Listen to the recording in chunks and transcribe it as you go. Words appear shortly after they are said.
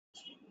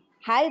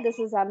Hi, this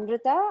is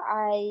Amrutha.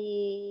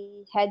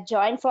 I had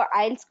joined for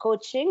IELTS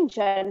coaching,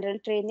 general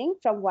training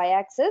from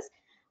Y-Axis.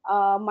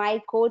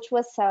 My coach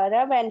was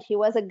Saurabh, and he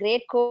was a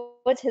great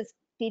coach. His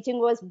teaching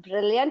was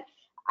brilliant.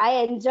 I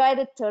enjoyed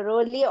it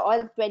thoroughly.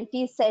 All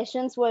 20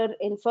 sessions were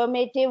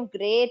informative,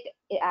 great.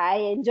 I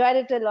enjoyed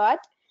it a lot.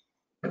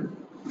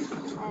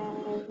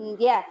 And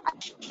yeah,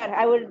 sure,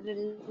 I would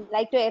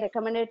like to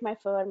recommend it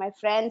for my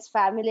friends,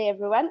 family,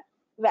 everyone.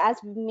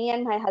 As me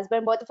and my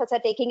husband, both of us are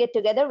taking it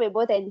together, we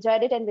both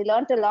enjoyed it and we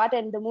learned a lot.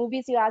 And the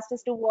movies you asked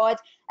us to watch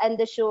and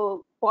the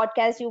show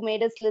podcast you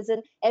made us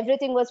listen,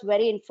 everything was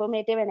very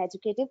informative and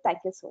educative. Thank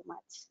you so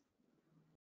much.